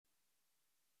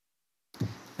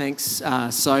Thanks,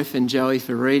 Soph and Joey,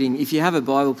 for reading. If you have a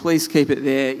Bible, please keep it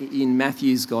there in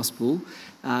Matthew's Gospel.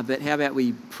 But how about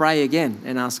we pray again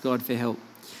and ask God for help?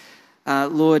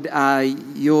 Lord,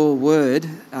 your word,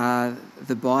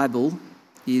 the Bible,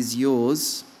 is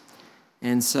yours,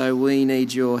 and so we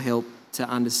need your help to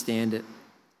understand it.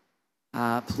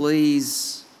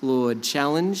 Please, Lord,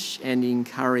 challenge and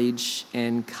encourage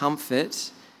and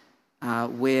comfort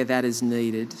where that is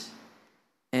needed.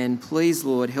 And please,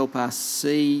 Lord, help us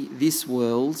see this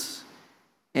world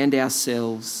and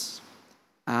ourselves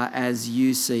as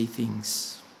you see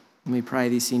things. And we pray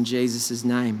this in Jesus'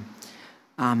 name.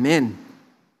 Amen.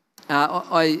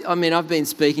 I've been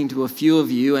speaking to a few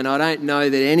of you, and I don't know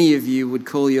that any of you would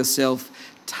call yourself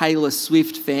Taylor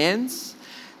Swift fans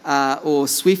or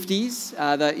Swifties,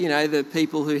 the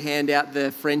people who hand out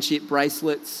the friendship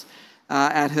bracelets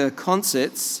at her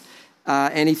concerts.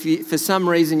 And if you, for some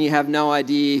reason you have no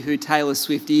idea who Taylor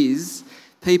Swift is,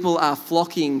 people are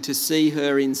flocking to see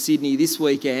her in Sydney this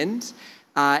weekend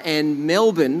and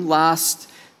Melbourne last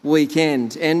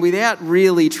weekend. And without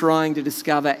really trying to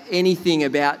discover anything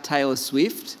about Taylor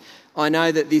Swift, I know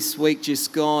that this week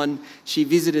just gone, she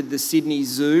visited the Sydney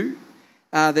Zoo,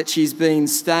 that she's been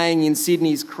staying in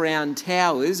Sydney's Crown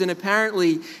Towers, and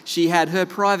apparently she had her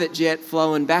private jet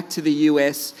flown back to the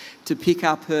US to pick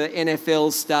up her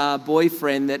NFL star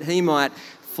boyfriend that he might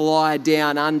fly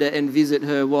down under and visit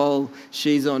her while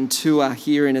she's on tour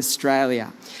here in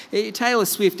Australia. Taylor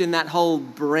Swift and that whole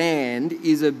brand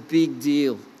is a big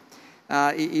deal.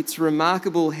 It's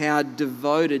remarkable how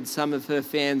devoted some of her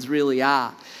fans really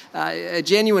are. A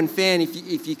genuine fan,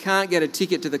 if you can't get a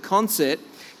ticket to the concert,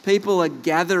 people are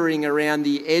gathering around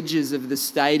the edges of the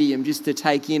stadium just to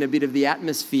take in a bit of the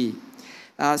atmosphere.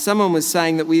 Someone was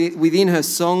saying that within her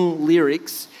song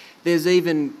lyrics, there's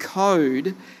even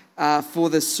code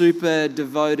for the super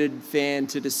devoted fan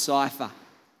to decipher.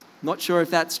 Not sure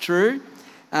if that's true,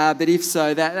 but if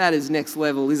so, that is next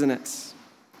level, isn't it?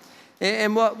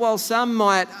 And while some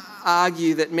might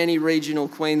argue that many regional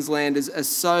Queenslanders are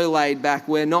so laid back,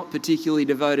 we're not particularly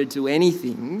devoted to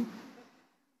anything,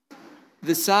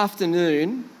 this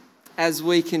afternoon, as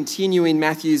we continue in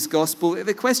Matthew's Gospel,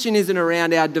 the question isn't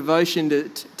around our devotion to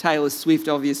Taylor Swift,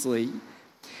 obviously,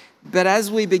 but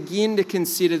as we begin to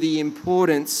consider the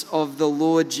importance of the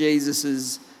Lord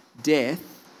Jesus' death,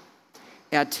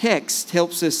 our text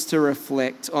helps us to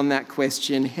reflect on that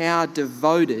question: how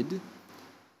devoted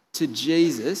to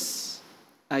Jesus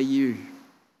are you?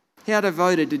 How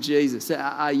devoted to Jesus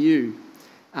are you?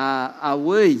 Are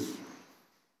we?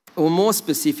 Or more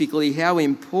specifically, how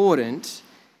important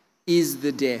is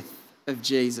the death of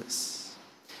Jesus?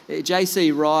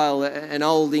 J.C. Ryle, an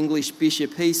old English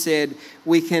bishop, he said,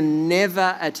 "We can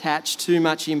never attach too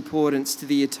much importance to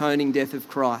the atoning death of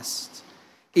Christ.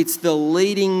 It's the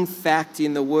leading fact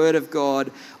in the Word of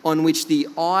God on which the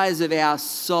eyes of our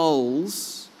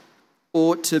souls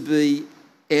ought to be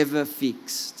ever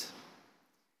fixed."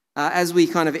 As we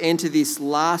kind of enter this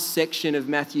last section of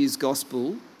Matthew's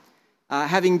Gospel,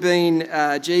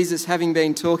 Jesus having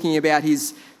been talking about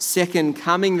his second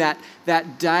coming, that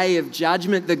day of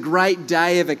judgment, the great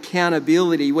day of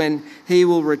accountability when he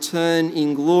will return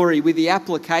in glory, with the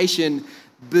application,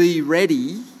 be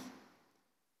ready,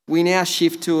 we now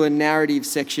shift to a narrative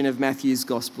section of Matthew's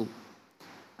Gospel.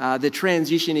 The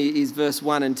transition is verse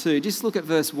 1 and 2. Just look at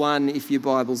verse 1 if your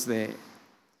Bible's there.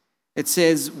 It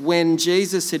says, "When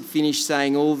Jesus had finished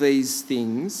saying all these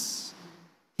things,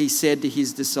 he said to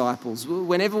his disciples."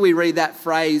 Whenever we read that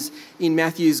phrase in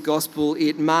Matthew's Gospel,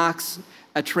 it marks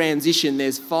a transition.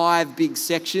 There's 5 big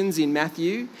sections in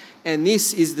Matthew, and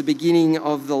this is the beginning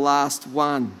of the last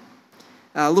one.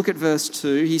 Look at verse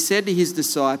 2. He said to his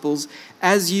disciples,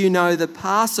 "As you know, the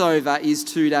Passover is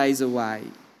 2 days away,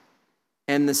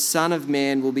 and the Son of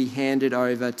Man will be handed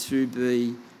over to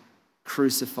be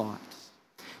crucified."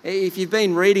 If you've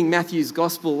been reading Matthew's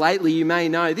Gospel lately, you may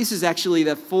know this is actually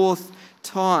the 4th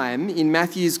time in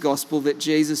Matthew's Gospel that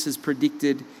Jesus has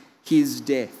predicted his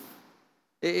death.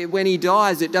 When he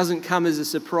dies, it doesn't come as a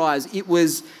surprise. It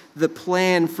was the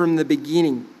plan from the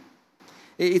beginning.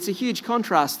 It's a huge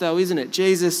contrast though, isn't it?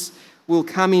 Jesus will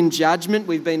come in judgment.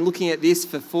 We've been looking at this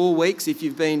for 4 weeks if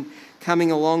you've been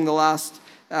coming along the last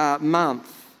month.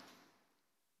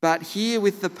 But here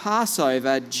with the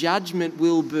Passover, judgment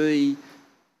will be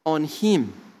on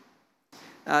him.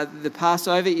 The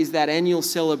Passover is that annual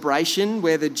celebration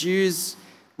where the Jews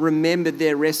remembered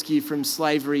their rescue from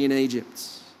slavery in Egypt.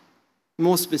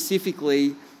 More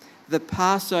specifically, the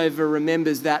Passover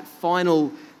remembers that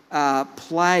final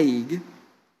plague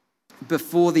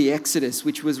before the Exodus,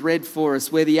 which was read for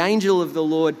us, where the angel of the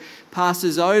Lord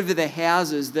passes over the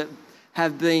houses that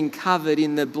have been covered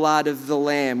in the blood of the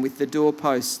Lamb, with the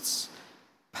doorposts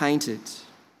painted.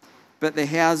 But the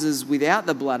houses without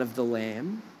the blood of the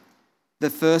Lamb, the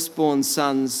firstborn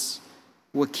sons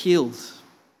were killed.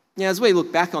 Now, as we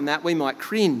look back on that, we might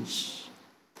cringe.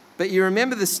 But you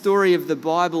remember the story of the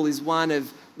Bible is one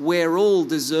of we're all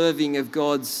deserving of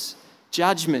God's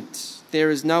judgment. There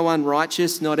is no one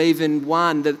righteous, not even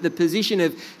one. The position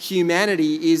of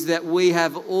humanity is that we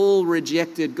have all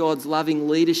rejected God's loving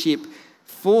leadership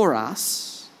for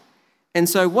us. And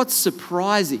so what's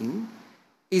surprising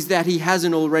is that he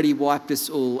hasn't already wiped us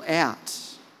all out.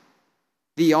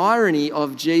 The irony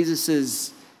of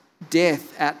Jesus'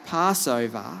 death at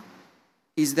Passover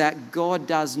is that God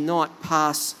does not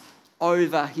pass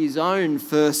over his own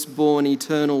firstborn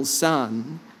eternal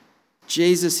Son.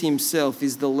 Jesus himself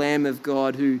is the Lamb of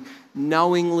God who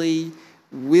knowingly,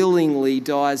 willingly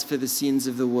dies for the sins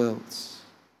of the world.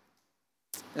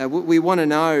 We want to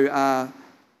know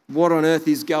what on earth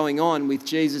is going on with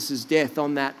Jesus' death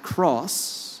on that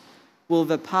cross. Well,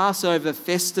 the Passover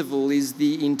festival is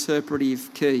the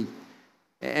interpretive key,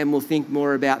 and we'll think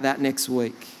more about that next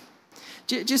week.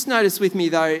 Just notice with me,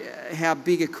 though, how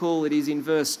big a call it is in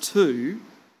verse 2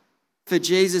 for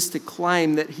Jesus to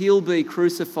claim that he'll be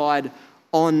crucified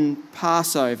on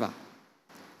Passover.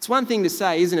 It's one thing to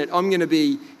say, isn't it? I'm going to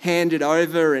be handed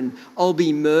over and I'll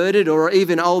be murdered, or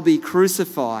even I'll be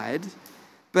crucified.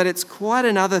 But it's quite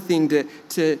another thing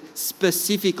to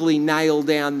specifically nail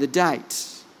down the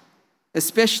date,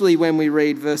 especially when we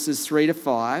read verses 3 to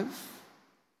 5.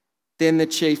 Then the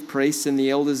chief priests and the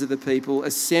elders of the people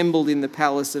assembled in the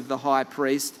palace of the high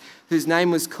priest, whose name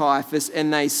was Caiaphas,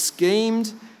 and they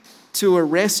schemed to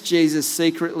arrest Jesus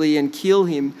secretly and kill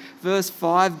him. Verse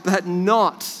 5, but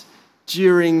not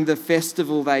during the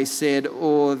festival, they said,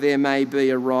 or there may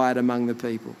be a riot among the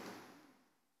people.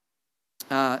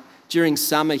 During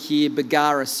summer here,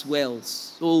 Bagara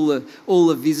swells. All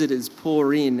the visitors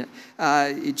pour in.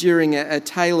 During a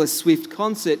Taylor Swift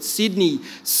concert, Sydney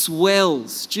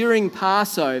swells. During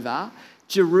Passover,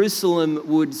 Jerusalem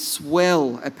would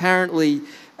swell, apparently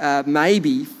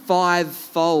maybe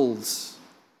 5-fold.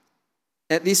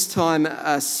 At this time,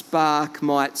 a spark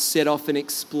might set off an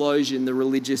explosion, the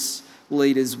religious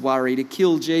leaders worry. To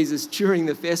kill Jesus during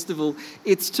the festival,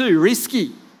 it's too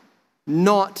risky.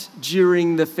 Not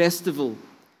during the festival,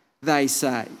 they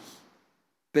say.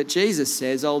 But Jesus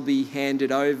says, I'll be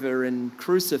handed over and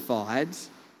crucified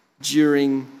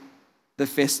during the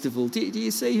festival. Do you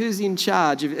see who's in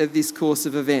charge of this course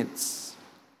of events?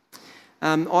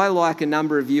 I, like a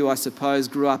number of you, I suppose,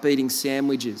 grew up eating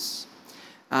sandwiches.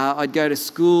 I'd go to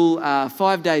school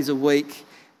 5 days a week,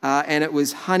 and it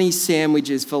was honey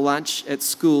sandwiches for lunch at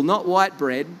school. Not white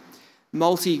bread,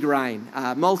 multigrain.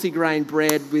 Multigrain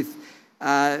bread with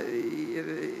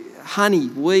honey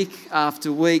week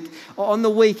after week. On the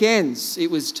weekends,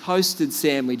 it was toasted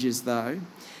sandwiches though,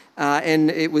 and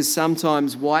it was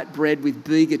sometimes white bread with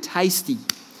bigger tasty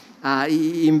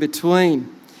in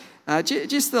between.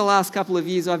 Just the last couple of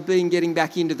years, I've been getting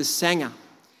back into the sanger.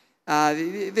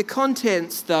 The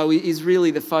contents, though, is really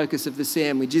the focus of the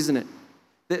sandwich, isn't it?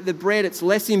 The bread, it's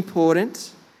less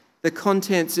important. The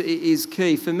contents is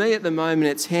key. For me at the moment,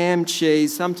 it's ham,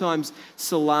 cheese, sometimes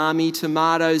salami,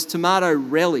 tomatoes, tomato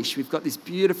relish. We've got this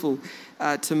beautiful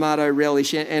tomato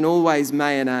relish, and always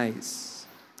mayonnaise.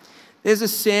 There's a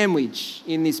sandwich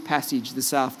in this passage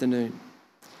this afternoon.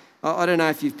 I don't know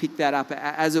if you've picked that up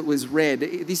as it was read.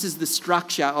 This is the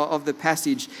structure of the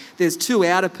passage. There's two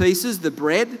outer pieces, the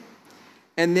bread,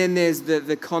 and then there's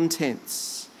the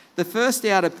contents. The first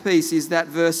outer piece is that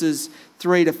verses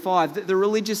 3 to 5, the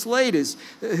religious leaders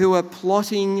who are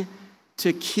plotting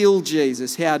to kill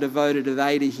Jesus. How devoted are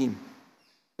they to him?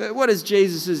 But what does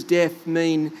Jesus' death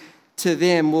mean to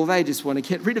them? Well, they just want to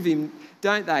get rid of him,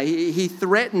 don't they? He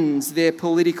threatens their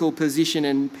political position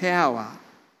and power.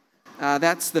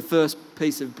 That's the first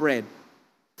piece of bread.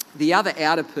 The other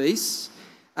outer piece,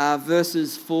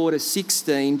 verses 4 to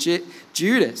 16,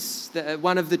 Judas,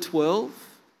 one of the 12,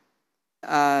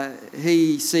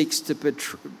 he seeks to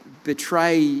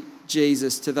betray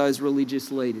Jesus to those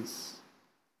religious leaders.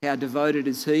 How devoted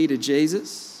is he to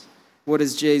Jesus? What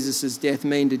does Jesus' death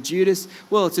mean to Judas?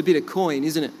 Well, it's a bit of coin,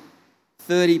 isn't it?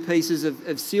 30 pieces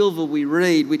of silver we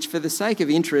read, which for the sake of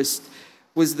interest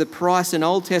was the price an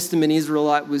Old Testament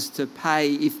Israelite was to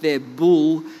pay if their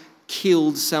bull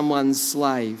killed someone's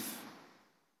slave.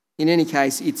 In any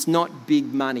case, it's not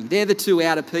big money. They're the two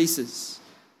outer pieces,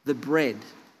 the bread.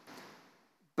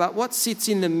 But what sits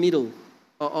in the middle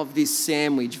of this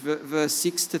sandwich, verse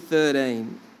 6 to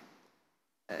 13,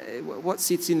 what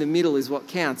sits in the middle is what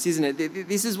counts, isn't it?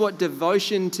 This is what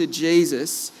devotion to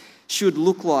Jesus should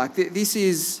look like. This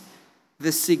is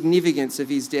the significance of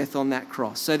his death on that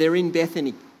cross. So they're in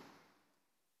Bethany,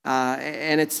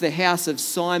 and it's the house of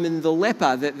Simon the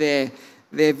leper that they're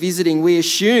visiting. We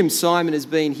assume Simon has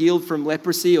been healed from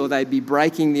leprosy, or they'd be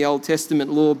breaking the Old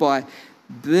Testament law by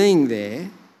being there.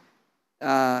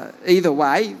 Either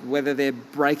way, whether they're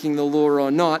breaking the law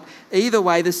or not, either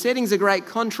way, the setting's a great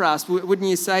contrast, wouldn't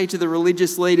you say, to the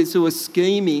religious leaders who are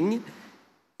scheming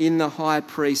in the high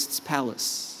priest's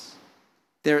palace.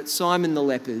 They're at Simon the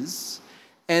leper's,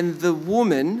 and the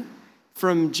woman,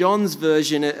 from John's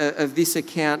version of this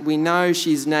account, we know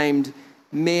she's named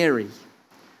Mary.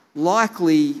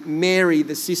 Likely Mary,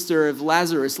 the sister of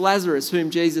Lazarus, whom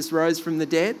Jesus rose from the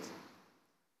dead.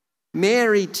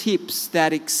 Mary tips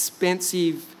that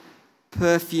expensive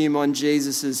perfume on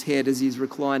Jesus' head as he's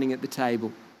reclining at the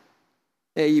table.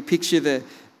 You picture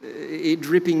it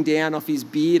dripping down off his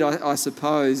beard, I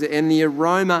suppose, and the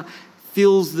aroma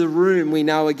fills the room, we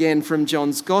know again from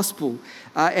John's Gospel.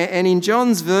 And in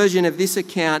John's version of this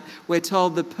account, we're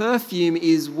told the perfume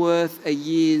is worth a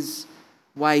year's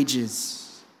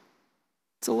wages.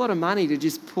 It's a lot of money to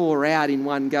just pour out in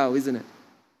one go, isn't it?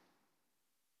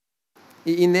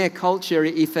 In their culture,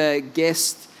 if a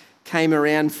guest came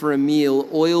around for a meal,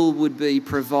 oil would be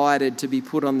provided to be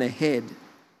put on their head.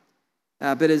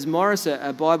 But as Morris,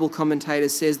 a Bible commentator,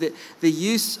 says that the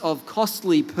use of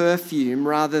costly perfume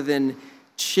rather than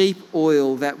cheap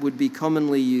oil that would be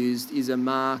commonly used is a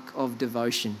mark of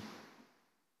devotion.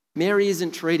 Mary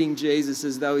isn't treating Jesus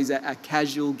as though he's a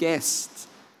casual guest.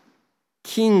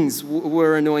 Kings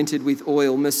were anointed with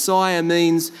oil. Messiah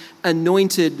means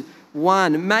anointed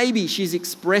one. Maybe she's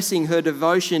expressing her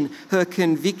devotion, her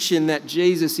conviction that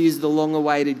Jesus is the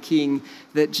long-awaited king,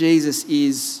 that Jesus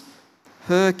is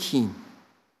her king.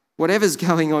 Whatever's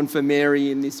going on for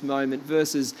Mary in this moment,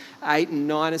 verses 8 and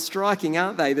 9 are striking,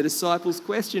 aren't they? The disciples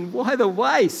question, why the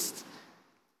waste?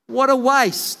 What a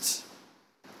waste.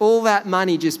 All that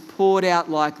money just poured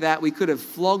out like that. We could have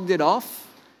flogged it off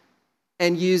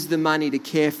and used the money to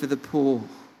care for the poor.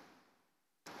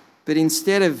 But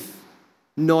instead of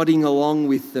nodding along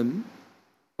with them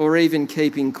or even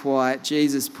keeping quiet,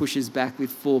 Jesus pushes back with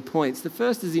 4 points. The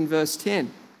first is in verse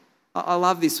 10. I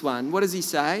love this one. What does he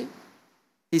say?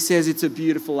 He says it's a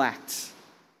beautiful act.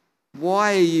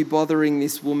 Why are you bothering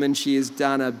this woman? She has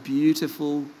done a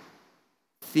beautiful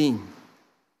thing.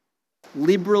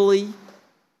 Liberally,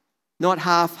 not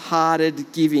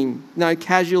half-hearted giving, no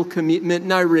casual commitment,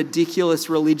 no ridiculous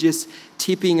religious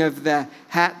tipping of the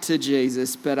hat to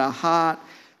Jesus, but a heart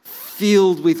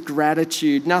filled with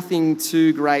gratitude, nothing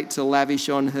too great to lavish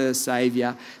on her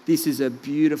Saviour. This is a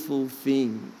beautiful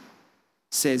thing,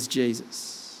 says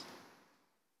Jesus.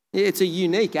 It's a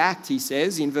unique act, he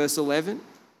says in verse 11.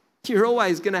 You're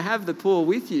always going to have the poor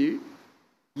with you.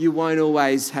 You won't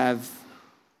always have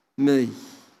me.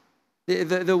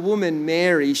 The woman,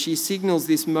 Mary, she signals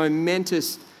this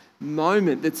momentous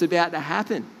moment that's about to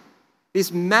happen.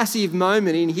 This massive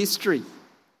moment in history.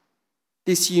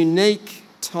 This unique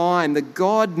time. The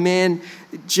God-man,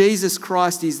 Jesus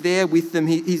Christ, is there with them.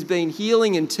 He's been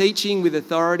healing and teaching with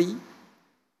authority.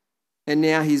 And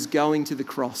now he's going to the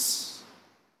cross.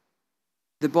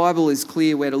 The Bible is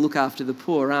clear where to look after the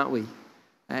poor, aren't we?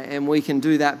 And we can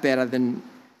do that better than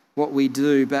what we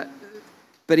do. But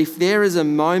if there is a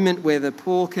moment where the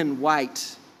poor can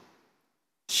wait,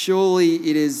 surely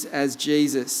it is as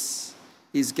Jesus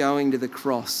is going to the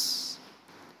cross,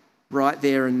 right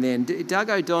there and then.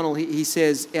 Doug O'Donnell, he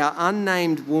says, our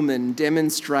unnamed woman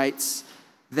demonstrates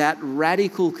that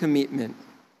radical commitment.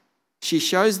 She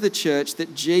shows the church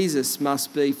that Jesus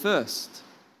must be first.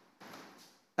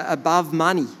 Above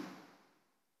money,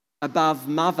 above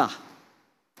mother,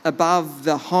 above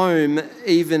the home,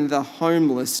 even the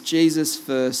homeless, Jesus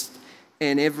first,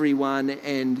 and everyone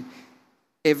and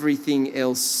everything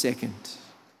else second.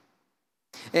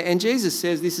 And Jesus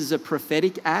says this is a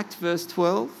prophetic act, verse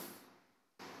 12.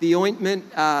 The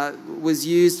ointment was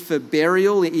used for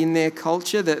burial in their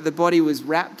culture. The body was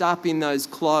wrapped up in those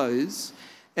clothes,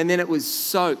 and then it was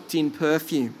soaked in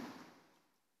perfume.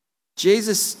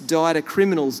 Jesus died a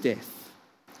criminal's death,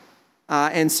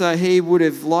 and so he would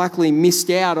have likely missed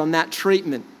out on that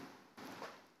treatment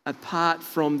apart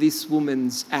from this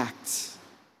woman's act.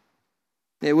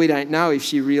 Now, we don't know if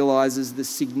she realises the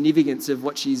significance of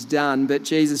what she's done, but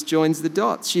Jesus joins the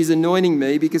dots. She's anointing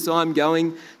me because I'm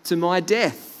going to my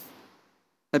death.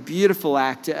 A beautiful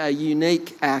act, a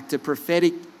unique act, a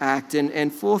prophetic act,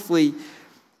 and fourthly,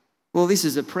 well,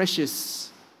 this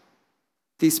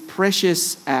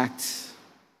precious act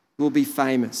will be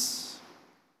famous.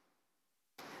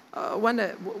 I wonder,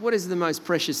 what is the most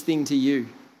precious thing to you?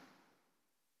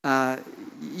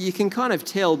 you can kind of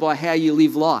tell by how you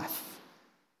live life.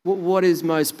 What is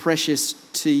most precious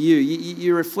to you?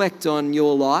 You reflect on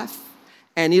your life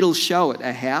and it'll show it.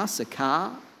 A house, a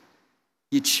car,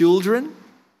 your children,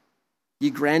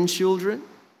 your grandchildren,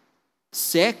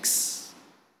 sex,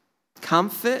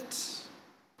 comfort.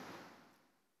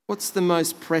 What's the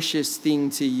most precious thing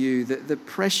to you? The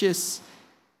precious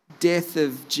death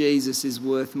of Jesus is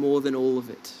worth more than all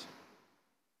of it.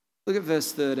 Look at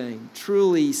verse 13.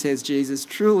 Truly, says Jesus,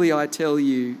 truly I tell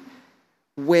you,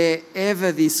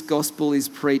 wherever this gospel is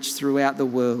preached throughout the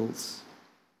world,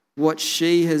 what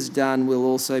she has done will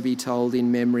also be told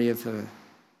in memory of her.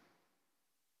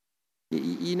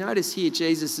 You notice here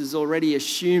Jesus is already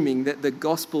assuming that the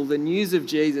gospel, the news of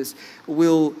Jesus,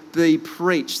 will be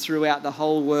preached throughout the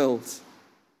whole world.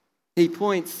 He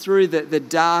points through the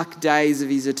dark days of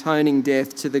his atoning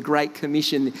death to the Great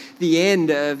Commission, the end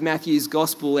of Matthew's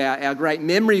gospel, our great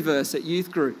memory verse at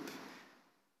youth group.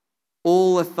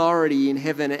 All authority in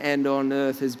heaven and on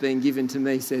earth has been given to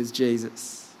me, says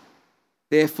Jesus.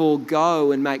 Therefore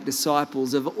go and make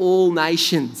disciples of all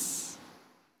nations.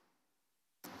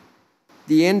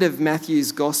 The end of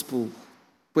Matthew's gospel,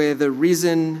 where the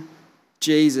risen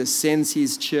Jesus sends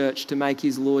his church to make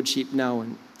his lordship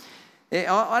known.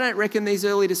 I don't reckon these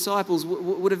early disciples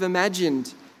would have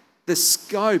imagined the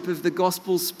scope of the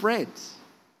gospel spread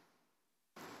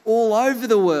all over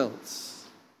the world.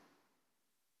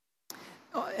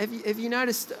 Have you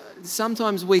noticed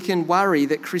sometimes we can worry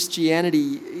that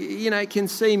Christianity, can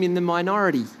seem in the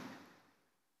minority.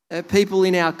 People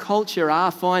in our culture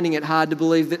are finding it hard to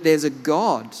believe that there's a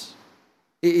God.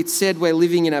 It's said we're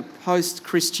living in a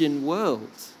post-Christian world.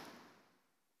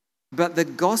 But the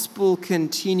gospel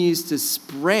continues to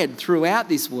spread throughout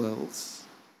this world.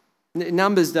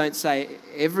 Numbers don't say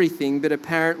everything, but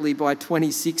apparently by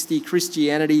 2060,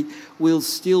 Christianity will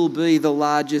still be the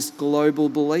largest global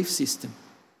belief system.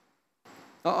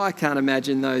 I can't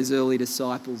imagine those early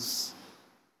disciples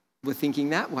were thinking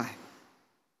that way.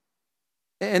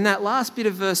 And that last bit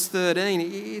of verse 13,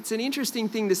 it's an interesting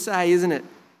thing to say, isn't it?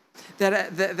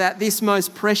 That this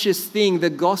most precious thing, the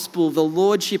gospel, the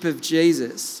lordship of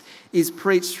Jesus, is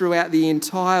preached throughout the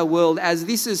entire world. As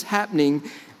this is happening,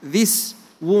 this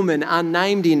woman,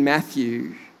 unnamed in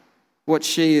Matthew, what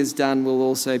she has done will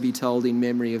also be told in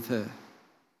memory of her.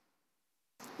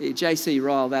 J.C.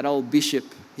 Ryle, that old bishop,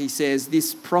 he says,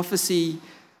 this prophecy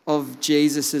of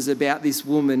Jesus is about this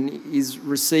woman is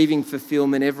receiving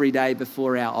fulfillment every day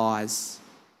before our eyes.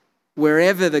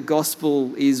 Wherever the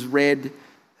gospel is read,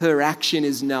 her action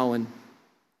is known.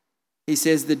 He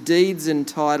says the deeds and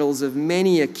titles of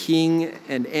many a king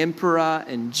and emperor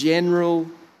and general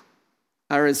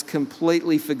are as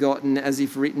completely forgotten as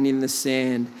if written in the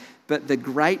sand. But the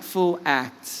grateful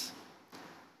act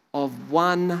of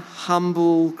one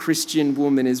humble Christian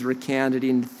woman is recounted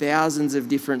in thousands of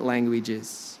different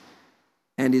languages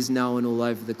and is known all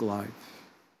over the globe.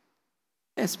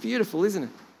 That's beautiful, isn't it?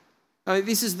 I mean,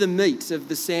 this is the meat of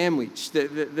the sandwich,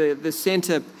 the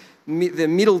centre, the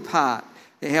middle part.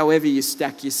 However you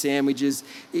stack your sandwiches,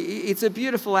 it's a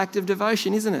beautiful act of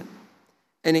devotion, isn't it?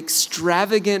 An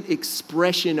extravagant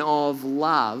expression of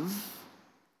love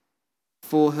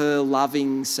for her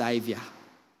loving Saviour.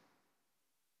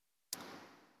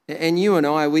 And you and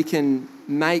I, we can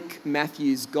make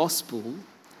Matthew's gospel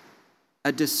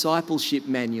a discipleship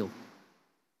manual.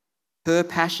 Her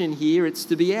passion here, it's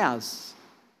to be ours.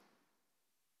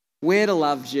 We're to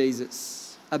love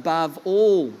Jesus above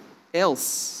all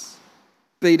else.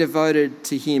 Be devoted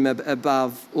to him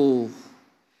above all.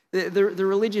 The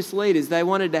religious leaders, they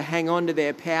wanted to hang on to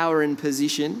their power and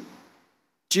position.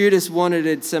 Judas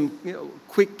wanted some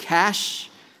quick cash.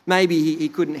 Maybe he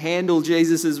couldn't handle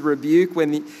Jesus' rebuke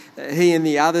when he and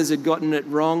the others had gotten it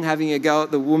wrong, having a go at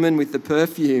the woman with the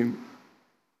perfume.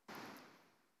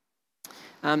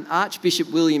 Archbishop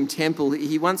William Temple,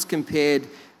 he once compared,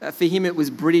 for him it was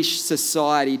British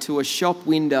society, to a shop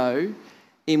window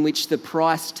in which the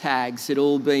price tags had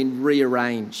all been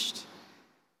rearranged.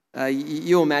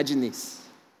 You imagine this.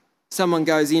 Someone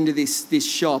goes into this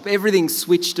shop, everything's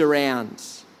switched around.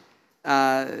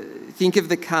 Think of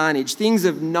the carnage. Things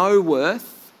of no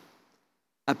worth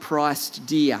are priced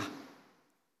dear.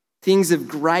 Things of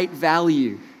great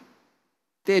value,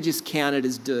 they're just counted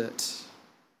as dirt.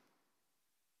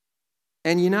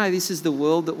 And this is the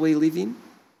world that we live in.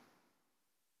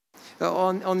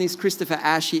 On this Christopher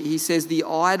Ash, he says the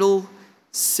idol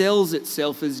sells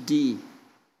itself as dear.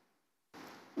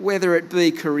 Whether it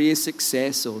be career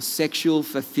success or sexual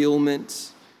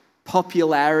fulfillment,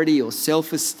 popularity or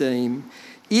self-esteem,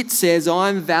 it says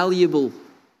I'm valuable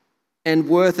and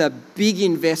worth a big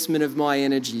investment of my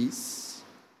energies.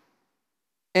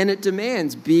 and it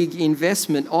demands big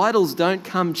investment. Idols don't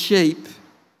come cheap,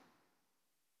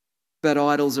 but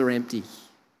idols are empty.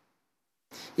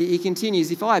 He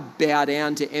continues, if I bow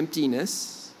down to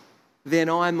emptiness, then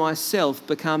I myself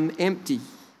become empty.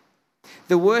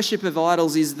 The worship of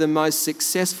idols is the most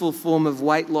successful form of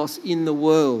weight loss in the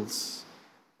world.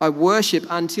 I worship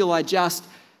until I just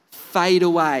fade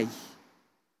away.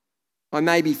 I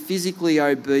may be physically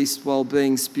obese while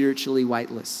being spiritually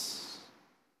weightless.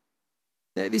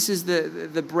 Now, this is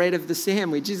the bread of the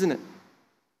sandwich, isn't it?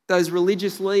 Those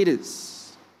religious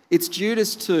leaders. It's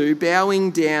Judas too,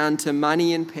 bowing down to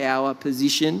money and power,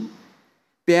 position,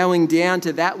 bowing down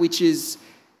to that which is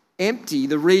empty.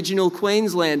 The regional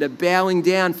Queenslander bowing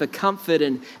down for comfort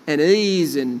and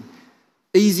ease and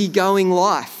easygoing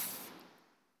life.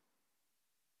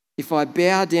 If I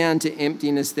bow down to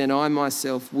emptiness, then I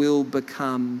myself will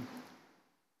become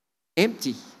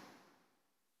empty.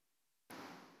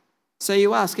 So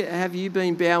you ask, have you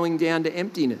been bowing down to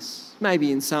emptiness?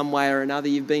 Maybe in some way or another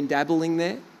you've been dabbling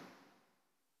there.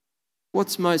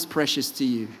 What's most precious to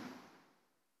you?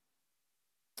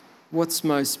 What's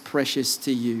most precious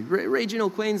to you? Regional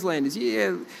Queenslanders,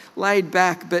 yeah, laid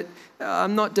back, but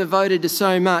I'm not devoted to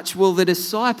so much. Well, the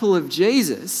disciple of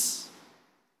Jesus,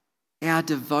 our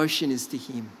devotion is to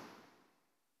him,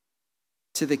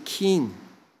 to the King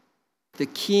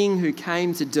who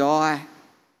came to die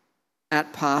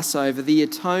at Passover, the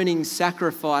atoning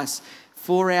sacrifice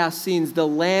for our sins, the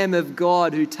Lamb of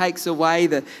God who takes away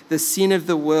the sin of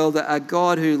the world, a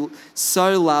God who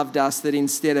so loved us that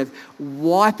instead of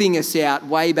wiping us out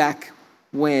way back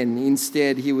when,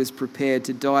 instead he was prepared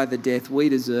to die the death we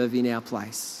deserve in our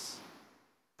place.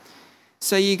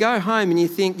 So you go home and you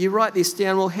think, you write this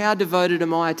down, well, how devoted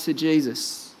am I to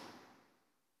Jesus?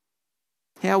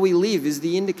 How we live is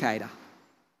the indicator.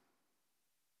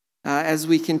 As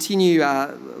we continue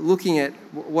looking at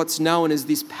what's known as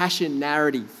this passion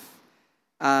narrative,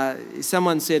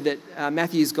 someone said that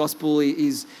Matthew's gospel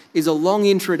is a long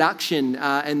introduction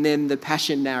and then the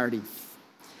passion narrative.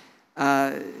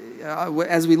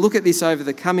 As we look at this over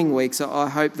the coming weeks, I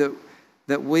hope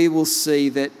that we will see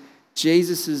that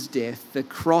Jesus' death, the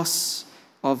cross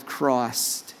of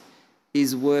Christ,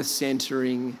 is worth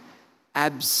centering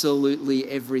absolutely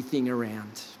everything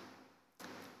around.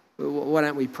 Why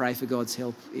don't we pray for God's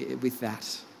help with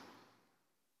that?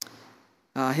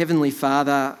 Heavenly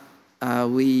Father,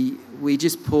 we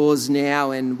just pause now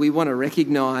and we want to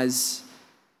recognise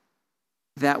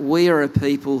that we are a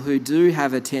people who do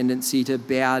have a tendency to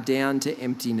bow down to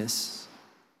emptiness.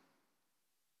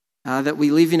 That we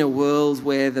live in a world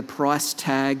where the price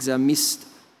tags are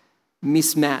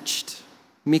mismatched,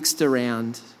 mixed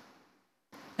around,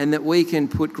 and that we can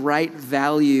put great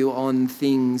value on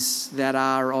things that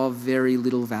are of very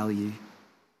little value.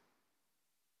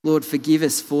 Lord, forgive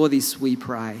us for this, we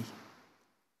pray.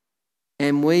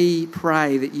 And we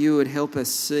pray that you would help us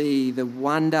see the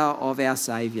wonder of our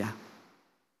Saviour.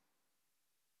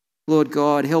 Lord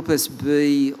God, help us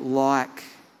be like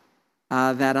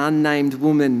that unnamed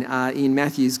woman in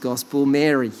Matthew's Gospel,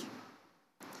 Mary.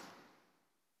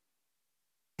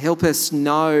 Help us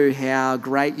know how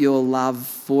great your love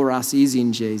for us is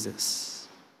in Jesus,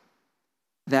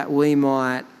 that we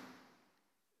might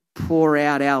pour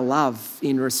out our love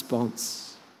in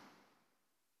response.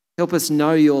 Help us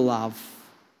know your love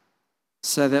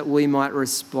so that we might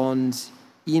respond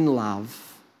in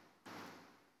love.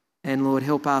 And Lord,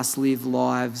 help us live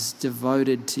lives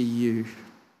devoted to you.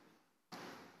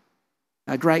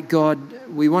 Great God,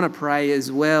 we want to pray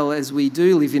as well, as we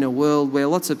do live in a world where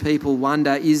lots of people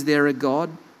wonder, is there a God?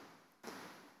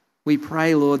 We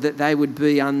pray, Lord, that they would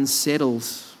be unsettled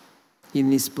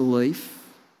in this belief.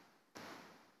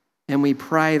 And we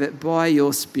pray that by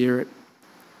your Spirit,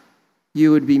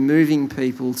 you would be moving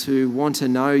people to want to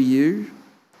know you.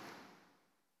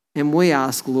 And we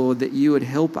ask, Lord, that you would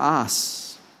help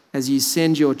us as you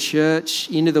send your church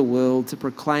into the world to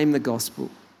proclaim the gospel,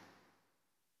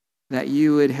 that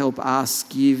you would help us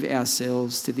give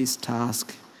ourselves to this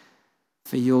task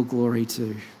for your glory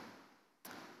too.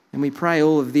 And we pray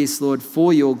all of this, Lord,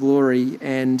 for your glory,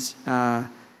 and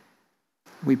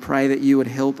we pray that you would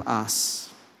help us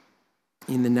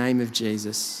in the name of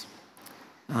Jesus.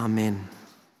 Amen.